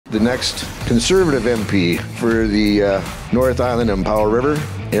The next Conservative MP for the North Island and Powell River,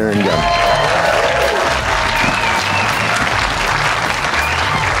 Gunn.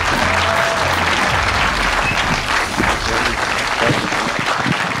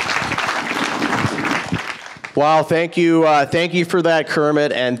 Wow, thank you for that,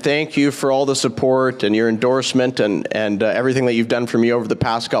 Kermit, and thank you for all the support and your endorsement and everything that you've done for me over the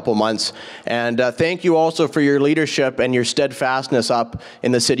past couple months. And thank you also for your leadership and your steadfastness up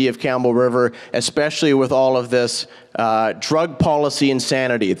in the city of Campbell River, especially with all of this drug policy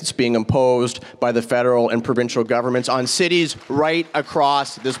insanity that's being imposed by the federal and provincial governments on cities right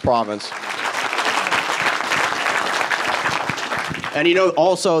across this province. And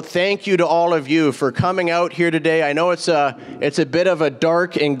also thank you to all of you for coming out here today. I know it's a bit of a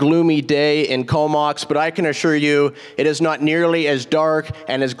dark and gloomy day in Comox, but I can assure you it is not nearly as dark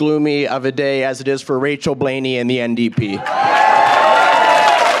and as gloomy of a day as it is for Rachel Blaney and the NDP.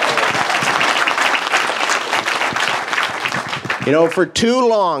 For too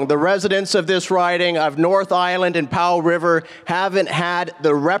long, the residents of this riding of North Island and Powell River haven't had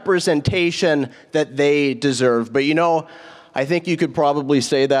the representation that they deserve. But I think you could probably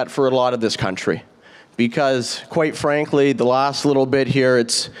say that for a lot of this country, because quite frankly, the last little bit here,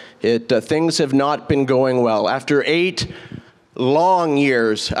 things have not been going well. After 8 long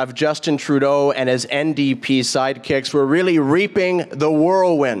years of Justin Trudeau and his NDP sidekicks, we're really reaping the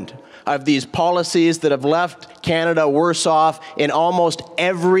whirlwind of these policies that have left Canada worse off in almost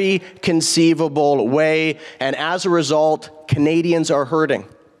every conceivable way. And as a result, Canadians are hurting.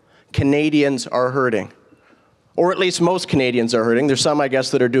 Canadians are hurting. Or at least most Canadians are hurting. There's some, I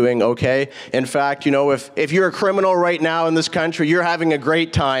guess, that are doing okay. In fact, if you're a criminal right now in this country, you're having a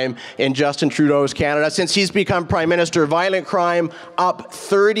great time in Justin Trudeau's Canada. Since he's become Prime Minister, violent crime up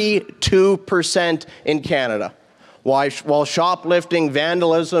 32% in Canada, while shoplifting,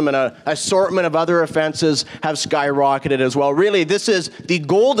 vandalism, and an assortment of other offenses have skyrocketed as well. Really, this is the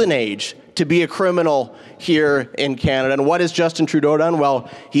golden age to be a criminal here in Canada. And what has Justin Trudeau done? Well,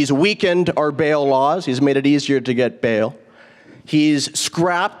 he's weakened our bail laws. He's made it easier to get bail. He's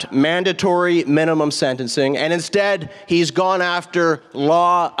scrapped mandatory minimum sentencing, and instead, he's gone after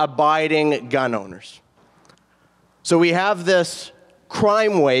law-abiding gun owners. So we have this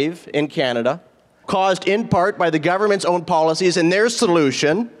crime wave in Canada, caused in part by the government's own policies, and their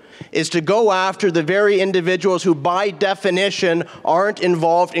solution is to go after the very individuals who, by definition, aren't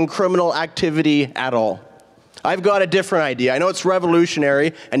involved in criminal activity at all. I've got a different idea. I know it's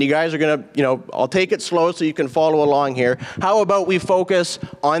revolutionary, and you guys are going to, I'll take it slow so you can follow along here. How about we focus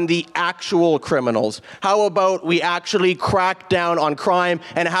on the actual criminals? How about we actually crack down on crime?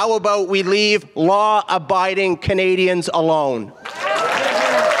 And how about we leave law-abiding Canadians alone?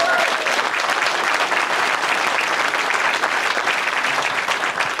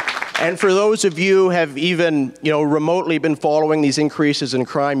 And for those of you who have even, remotely been following these increases in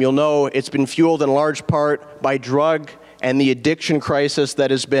crime, you'll know it's been fueled in large part by drug and the addiction crisis that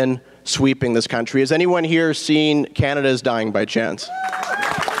has been sweeping this country. Has anyone here seen Canada is Dying by chance?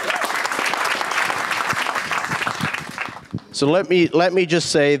 So let me just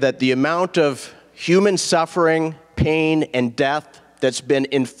say that the amount of human suffering, pain, and death that's been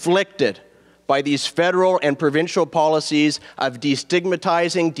inflicted by these federal and provincial policies of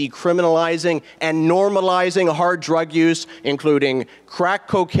destigmatizing, decriminalizing, and normalizing hard drug use, including crack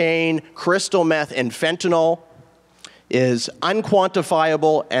cocaine, crystal meth, and fentanyl, is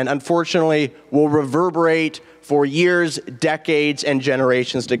unquantifiable and unfortunately will reverberate for years, decades, and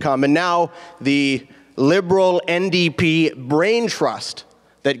generations to come. And now the Liberal NDP brain trust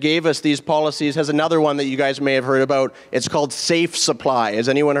that gave us these policies has another one that you guys may have heard about. It's called Safe Supply. Has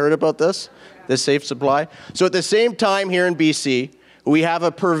anyone heard about this? This Safe Supply? So at the same time here in BC, we have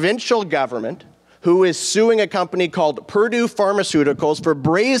a provincial government who is suing a company called Purdue Pharmaceuticals for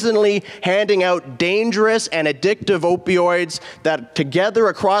brazenly handing out dangerous and addictive opioids that together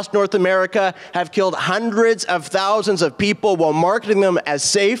across North America have killed hundreds of thousands of people while marketing them as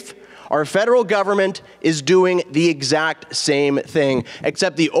safe. Our federal government is doing the exact same thing,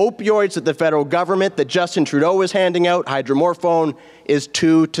 except the opioids that the federal government, that Justin Trudeau is handing out, hydromorphone, is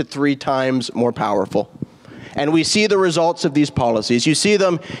 2 to 3 times more powerful. And we see the results of these policies. You see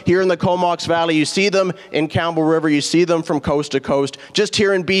them here in the Comox Valley. You see them in Campbell River. You see them from coast to coast. Just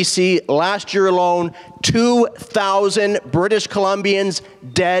here in BC, last year alone, 2,000 British Columbians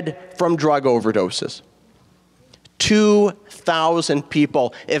dead from drug overdoses. 2,000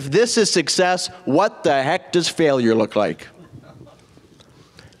 people. If this is success, what the heck does failure look like?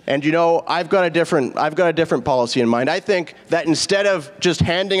 And I've got a different policy in mind. I think that instead of just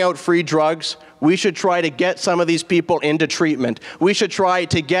handing out free drugs, we should try to get some of these people into treatment. We should try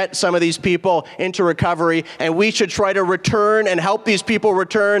to get some of these people into recovery, and we should try to return and help these people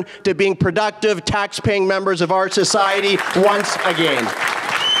return to being productive, tax-paying members of our society once again.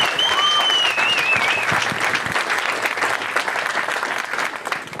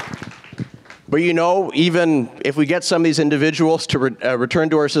 But you know, even if we get some of these individuals to return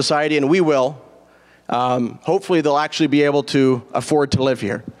to our society, and we will, hopefully they'll actually be able to afford to live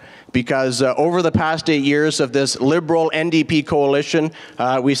here. Because over the past 8 years of this liberal NDP coalition,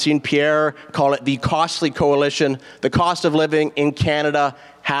 we've seen Pierre call it the costly coalition. The cost of living in Canada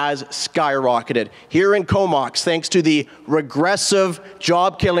has skyrocketed. Here in Comox, thanks to the regressive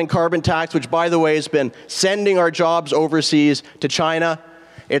job-killing carbon tax, which, by the way, has been sending our jobs overseas to China,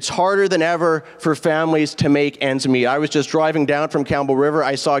 it's harder than ever for families to make ends meet. I was just driving down from Campbell River.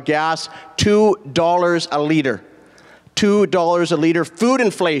 I saw gas, $2 a liter. $2 a liter. Food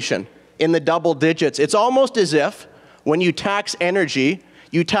inflation in the double digits. It's almost as if when you tax energy,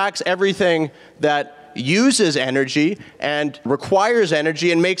 you tax everything that uses energy and requires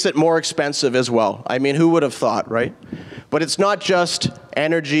energy and makes it more expensive as well. I mean, who would have thought, right? But it's not just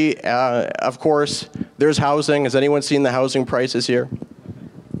energy. Of course, there's housing. Has anyone seen the housing prices here?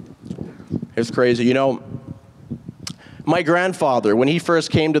 It's crazy. You know, my grandfather, when he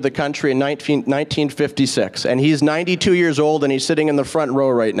first came to the country in 1956, and he's 92 years old, and he's sitting in the front row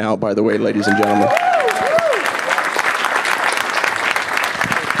right now, by the way, ladies and gentlemen.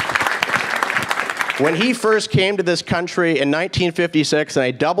 When he first came to this country in 1956, and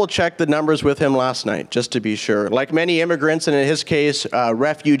I double-checked the numbers with him last night, just to be sure. Like many immigrants, and in his case,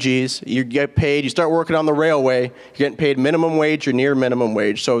 refugees, you get paid, you start working on the railway, you're getting paid minimum wage or near minimum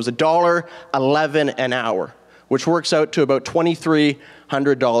wage. So it was $1.11 an hour, which works out to about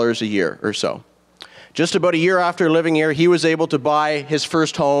 $2,300 a year or so. Just about a year after living here, he was able to buy his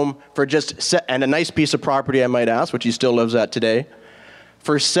first home for and a nice piece of property, I might ask, which he still lives at today,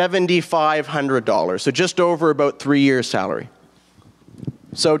 for $7,500, so just over about 3 years' salary.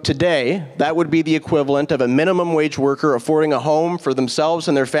 So today, that would be the equivalent of a minimum wage worker affording a home for themselves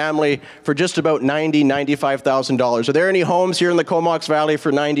and their family for just about $90,000, $95,000. Are there any homes here in the Comox Valley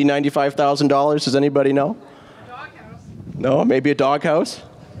for $90,000, $95,000? Does anybody know? A doghouse. No, maybe a doghouse?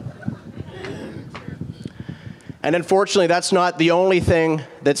 And unfortunately, that's not the only thing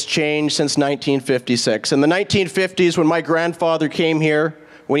that's changed since 1956. In the 1950s, when my grandfather came here,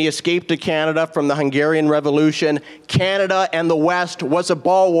 when he escaped to Canada from the Hungarian Revolution, Canada and the West was a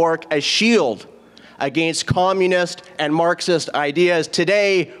bulwark, a shield against communist and Marxist ideas.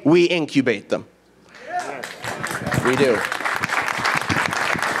 Today, we incubate them. We do.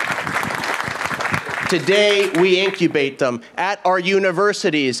 Today, we incubate them at our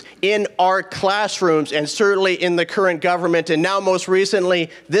universities, in our classrooms, and certainly in the current government, and now most recently,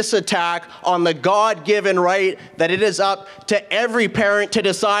 this attack on the God-given right that it is up to every parent to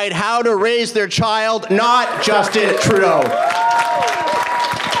decide how to raise their child, not Justin Trudeau.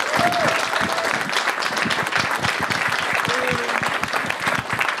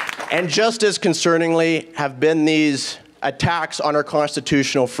 And just as concerningly have been these attacks on our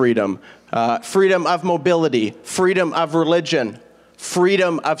constitutional freedom. Freedom of mobility, freedom of religion,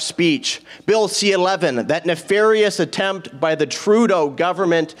 freedom of speech. Bill C-11, that nefarious attempt by the Trudeau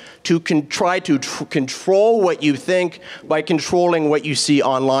government to try to control what you think by controlling what you see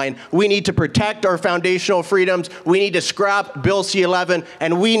online. We need to protect our foundational freedoms. We need to scrap Bill C-11,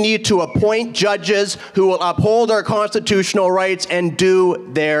 and we need to appoint judges who will uphold our constitutional rights and do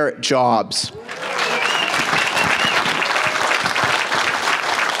their jobs.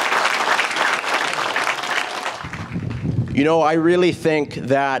 You know, I really think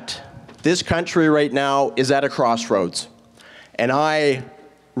that this country right now is at a crossroads. And I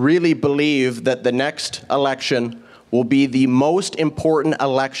really believe that the next election will be the most important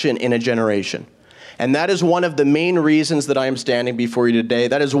election in a generation. And that is one of the main reasons that I am standing before you today.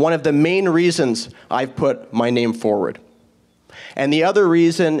 That is one of the main reasons I've put my name forward. And the other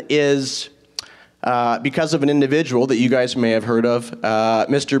reason is because of an individual that you guys may have heard of,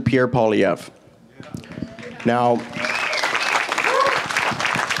 Mr. Pierre Poilievre. Now,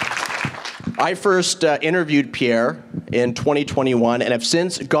 I first interviewed Pierre in 2021 and have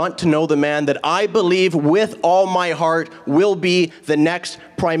since gotten to know the man that I believe with all my heart will be the next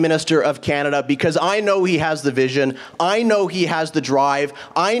Prime Minister of Canada, because I know he has the vision, I know he has the drive,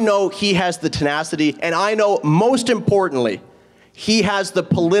 I know he has the tenacity, and I know, most importantly, he has the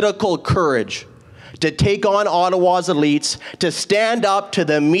political courage to take on Ottawa's elites, to stand up to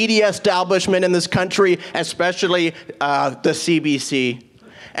the media establishment in this country, especially the CBC,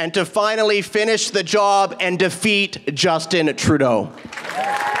 and to finally finish the job and defeat Justin Trudeau.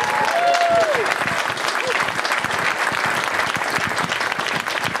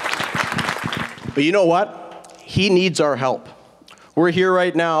 But you know what? He needs our help. We're here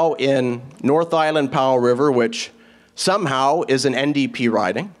right now in North Island-Powell River, which somehow is an NDP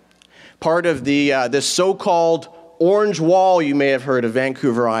riding. Part of this so-called Orange Wall you may have heard of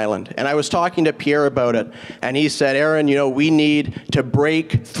Vancouver Island. And I was talking to Pierre about it, and he said, Aaron, you know, we need to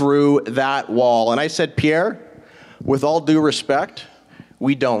break through that wall. And I said, Pierre, with all due respect,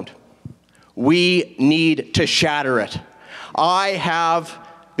 we don't. We need to shatter it. I have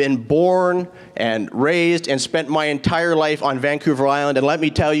been born and raised and spent my entire life on Vancouver Island, and let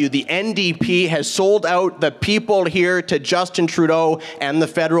me tell you, the NDP has sold out the people here to Justin Trudeau and the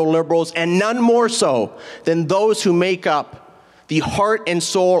federal Liberals, and none more so than those who make up the heart and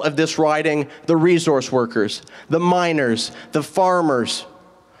soul of this riding, the resource workers, the miners, the farmers,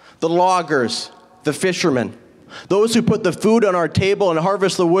 the loggers, the fishermen, those who put the food on our table and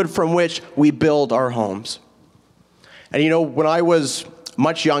harvest the wood from which we build our homes. And you know, when I was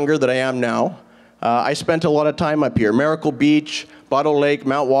much younger than I am now, I spent a lot of time up here. Miracle Beach, Bottle Lake,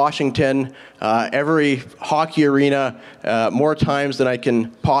 Mount Washington, every hockey arena, more times than I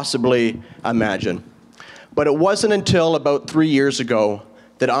can possibly imagine. But it wasn't until about 3 years ago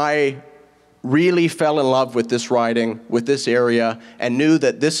that I really fell in love with this riding, with this area, and knew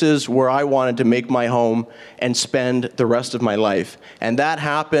that this is where I wanted to make my home and spend the rest of my life. And that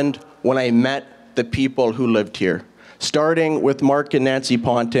happened when I met the people who lived here, starting with Mark and Nancy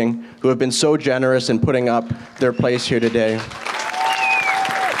Ponting, who have been so generous in putting up their place here today.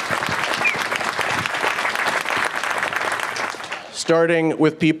 Starting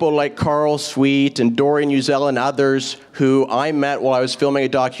with people like Carl Sweet and Dorian Uzell and others who I met while I was filming a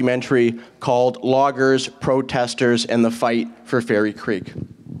documentary called Loggers, Protesters, and the Fight for Fairy Creek.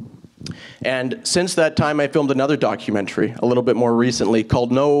 And since that time, I filmed another documentary, a little bit more recently,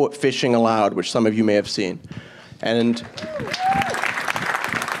 called No Fishing Allowed, which some of you may have seen. And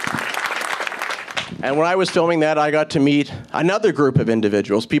when I was filming that, I got to meet another group of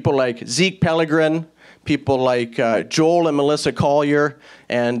individuals, people like Zeke Pellegrin, people like Joel and Melissa Collier,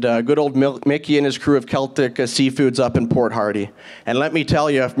 and good old Mickey and his crew of Celtic Seafoods up in Port Hardy. And let me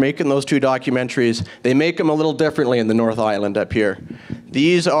tell you, making those two documentaries, they make them a little differently in the North Island up here.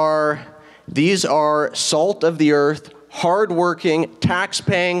 These are salt of the earth, hard-working,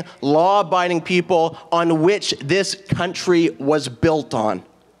 tax-paying, law-abiding people on which this country was built on.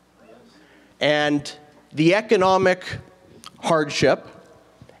 And the economic hardship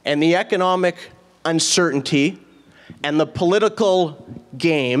and the economic uncertainty and the political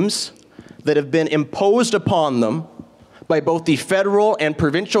games that have been imposed upon them by both the federal and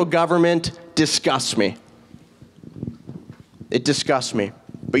provincial government disgust me. It disgusts me.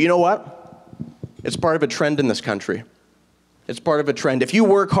 But you know what? It's part of a trend in this country. It's part of a trend. If you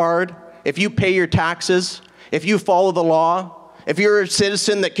work hard, if you pay your taxes, if you follow the law, if you're a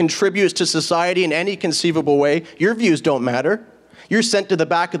citizen that contributes to society in any conceivable way, your views don't matter. You're sent to the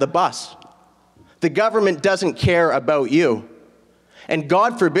back of the bus. The government doesn't care about you. And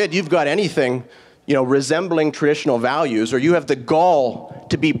God forbid you've got anything, you know, resembling traditional values, or you have the gall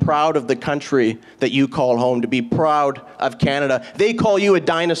to be proud of the country that you call home, to be proud of Canada. They call you a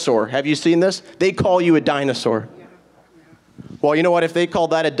dinosaur. Have you seen this? They call you a dinosaur. Well, you know what? If they call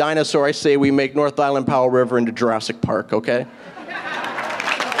that a dinosaur, I say we make North Island-Powell River into Jurassic Park, okay?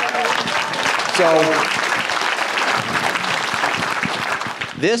 So,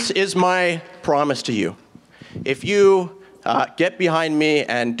 this is my promise to you. If you get behind me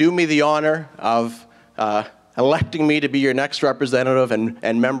and do me the honor of electing me to be your next representative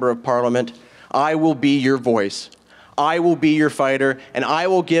and member of Parliament, I will be your voice. I will be your fighter, and I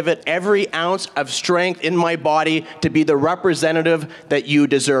will give it every ounce of strength in my body to be the representative that you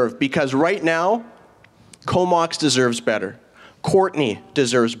deserve. Because right now, Comox deserves better. Courtney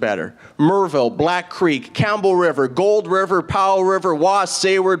deserves better. Merville, Black Creek, Campbell River, Gold River, Powell River, Wass,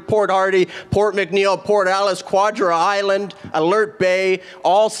 Sayward, Port Hardy, Port McNeil, Port Alice, Quadra Island, Alert Bay,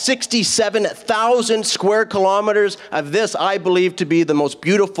 all 67,000 square kilometers of this I believe to be the most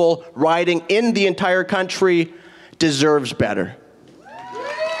beautiful riding in the entire country deserves better.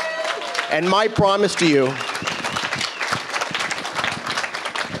 And my promise to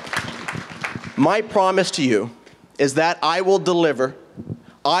you, is that I will deliver,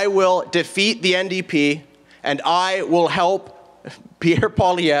 I will defeat the NDP, and I will help Pierre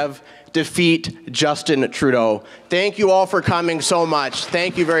Poilievre defeat Justin Trudeau. Thank you all for coming so much.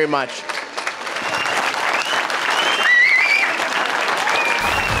 Thank you very much.